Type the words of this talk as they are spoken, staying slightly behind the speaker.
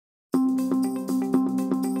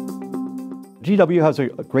GW has a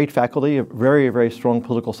great faculty, a very, very strong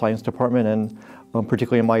political science department, and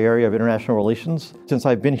particularly in my area of international relations. Since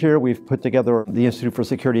I've been here, we've put together the Institute for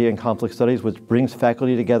Security and Conflict Studies, which brings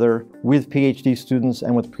faculty together with PhD students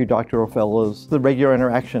and with predoctoral fellows. The regular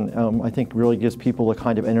interaction, I think, really gives people a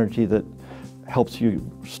kind of energy that helps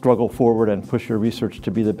you struggle forward and push your research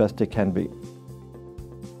to be the best it can be.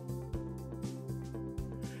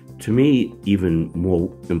 To me, even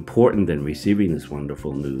more important than receiving this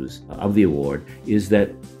wonderful news of the award is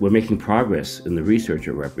that we're making progress in the research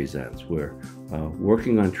it represents. We're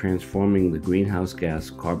working on transforming the greenhouse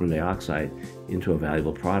gas carbon dioxide into a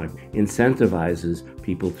valuable product. Incentivizes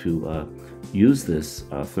people to use this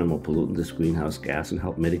thermal pollutant, this greenhouse gas, and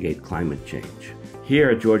help mitigate climate change.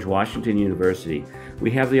 Here at George Washington University,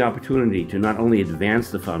 we have the opportunity to not only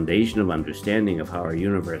advance the foundation of understanding of how our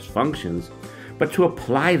universe functions, but to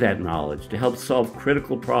apply that knowledge to help solve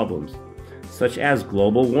critical problems, such as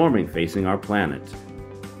global warming facing our planet.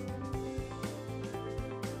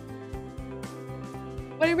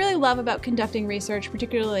 What I really love about conducting research,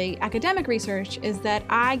 particularly academic research, is that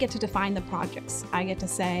I get to define the projects. I get to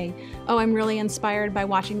say, oh, I'm really inspired by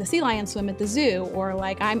watching the sea lion swim at the zoo, or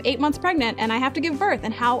like I'm 8 months pregnant and I have to give birth,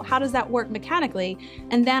 and how does that work mechanically?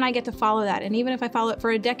 And then I get to follow that. And even if I follow it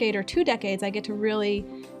for a decade or 2 decades, I get to really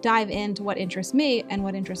dive into what interests me and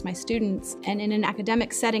what interests my students. And in an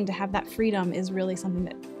academic setting, to have that freedom is really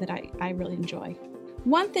something that I really enjoy.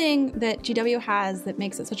 One thing that GW has that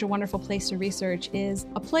makes it such a wonderful place to research is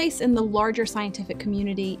a place in the larger scientific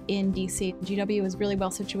community in DC. GW is really well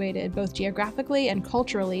situated, both geographically and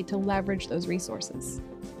culturally, to leverage those resources.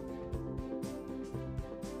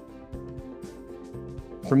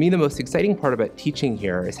 For me, the most exciting part about teaching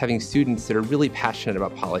here is having students that are really passionate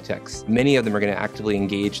about politics. Many of them are going to actively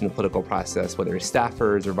engage in the political process, whether as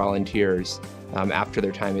staffers or volunteers, after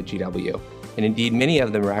their time at GW. And indeed, many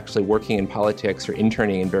of them are actually working in politics or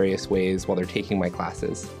interning in various ways while they're taking my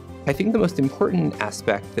classes. I think the most important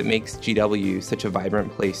aspect that makes GW such a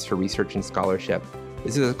vibrant place for research and scholarship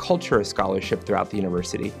is there's a culture of scholarship throughout the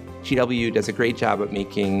university. GW does a great job at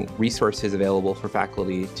making resources available for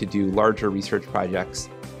faculty to do larger research projects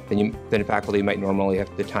than faculty might normally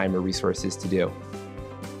have the time or resources to do.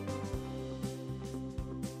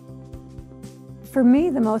 For me,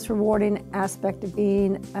 the most rewarding aspect of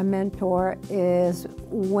being a mentor is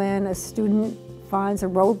when a student finds a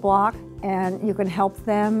roadblock and you can help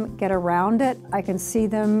them get around it. I can see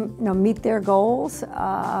them, meet their goals.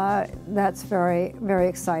 That's very, very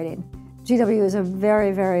exciting. GW is a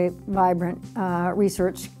very, very vibrant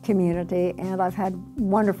research community, and I've had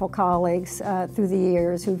wonderful colleagues through the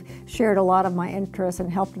years who've shared a lot of my interests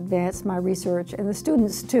and helped advance my research, and the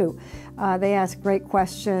students too. They ask great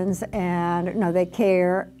questions and they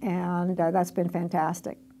care, and that's been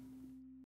fantastic.